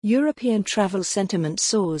European travel sentiment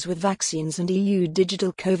soars with vaccines and EU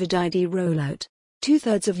digital COVID ID rollout.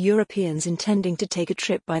 Two-thirds of Europeans intending to take a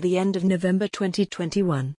trip by the end of November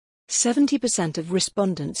 2021. 70% of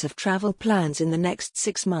respondents have travel plans in the next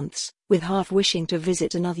 6 months, with half wishing to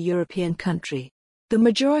visit another European country. The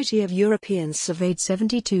majority of Europeans surveyed,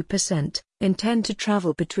 72%, intend to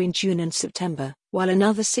travel between June and September, while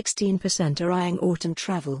another 16% are eyeing autumn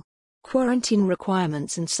travel. Quarantine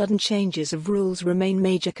requirements and sudden changes of rules remain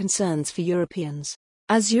major concerns for Europeans.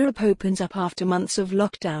 As Europe opens up after months of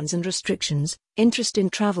lockdowns and restrictions, interest in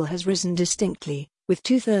travel has risen distinctly, with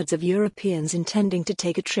two-thirds of Europeans intending to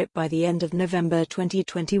take a trip by the end of November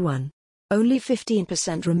 2021. Only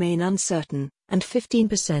 15% remain uncertain, and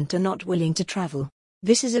 15% are not willing to travel.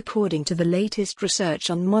 This is according to the latest research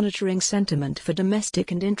on monitoring sentiment for domestic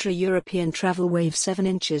and intra-European travel, Wave 7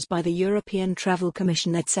 inches, by the European Travel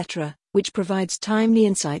Commission etc., which provides timely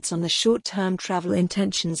insights on the short-term travel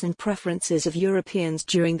intentions and preferences of Europeans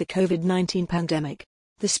during the COVID-19 pandemic.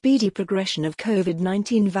 The speedy progression of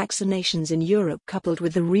COVID-19 vaccinations in Europe, coupled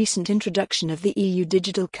with the recent introduction of the EU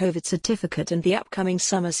digital COVID certificate and the upcoming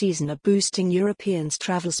summer season, are boosting Europeans'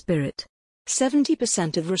 travel spirit.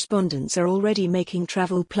 70% of respondents are already making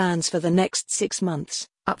travel plans for the next 6 months,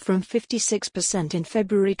 up from 56% in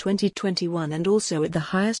February 2021 and also at the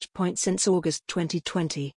highest point since August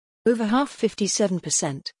 2020. Over half,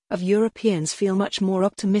 57%, of Europeans feel much more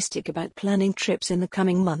optimistic about planning trips in the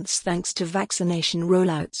coming months thanks to vaccination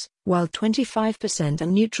rollouts, while 25% are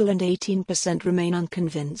neutral and 18% remain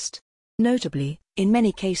unconvinced. Notably, in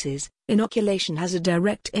many cases, inoculation has a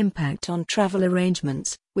direct impact on travel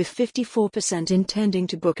arrangements, with 54% intending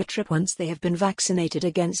to book a trip once they have been vaccinated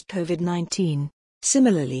against COVID-19.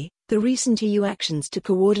 Similarly, the recent EU actions to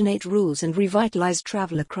coordinate rules and revitalize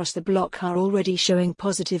travel across the bloc are already showing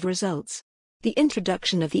positive results. The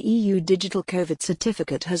introduction of the EU digital COVID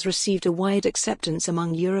certificate has received a wide acceptance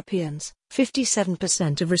among Europeans.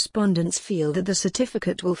 57% of respondents feel that the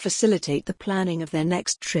certificate will facilitate the planning of their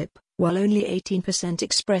next trip, while only 18%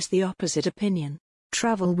 express the opposite opinion.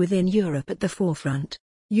 Travel within Europe at the forefront.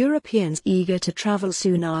 Europeans eager to travel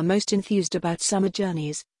soon are most enthused about summer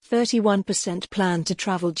journeys. 31% plan to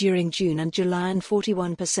travel during June and July and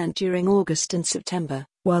 41% during August and September,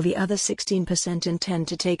 while the other 16% intend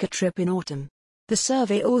to take a trip in autumn. The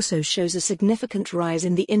survey also shows a significant rise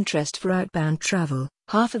in the interest for outbound travel.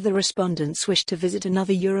 Half of the respondents wish to visit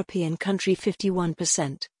another European country,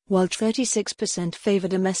 51%, while 36% favor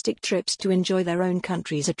domestic trips to enjoy their own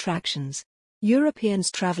country's attractions.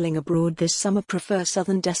 Europeans traveling abroad this summer prefer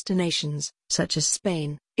southern destinations, such as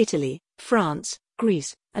Spain, Italy, France,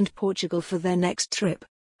 Greece, and Portugal for their next trip.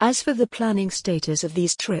 As for the planning status of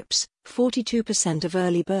these trips, 42% of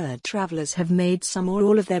early bird travelers have made some or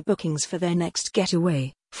all of their bookings for their next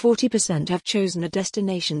getaway, 40% have chosen a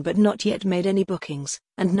destination but not yet made any bookings,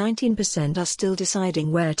 and 19% are still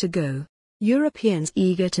deciding where to go. Europeans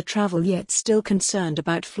eager to travel yet still concerned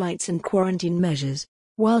about flights and quarantine measures.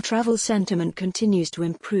 While travel sentiment continues to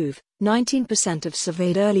improve, 19% of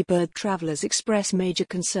surveyed early bird travelers express major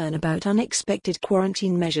concern about unexpected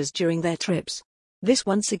quarantine measures during their trips. This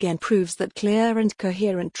once again proves that clear and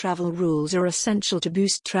coherent travel rules are essential to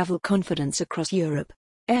boost travel confidence across Europe.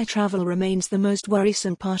 Air travel remains the most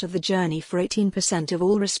worrisome part of the journey for 18% of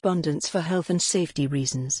all respondents for health and safety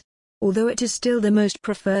reasons. Although it is still the most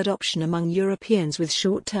preferred option among Europeans with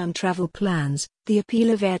short-term travel plans, the appeal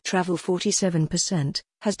of air travel, 47%,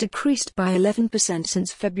 has decreased by 11%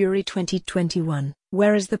 since February 2021,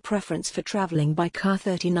 whereas the preference for traveling by car,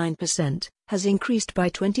 39%, has increased by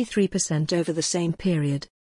 23% over the same period.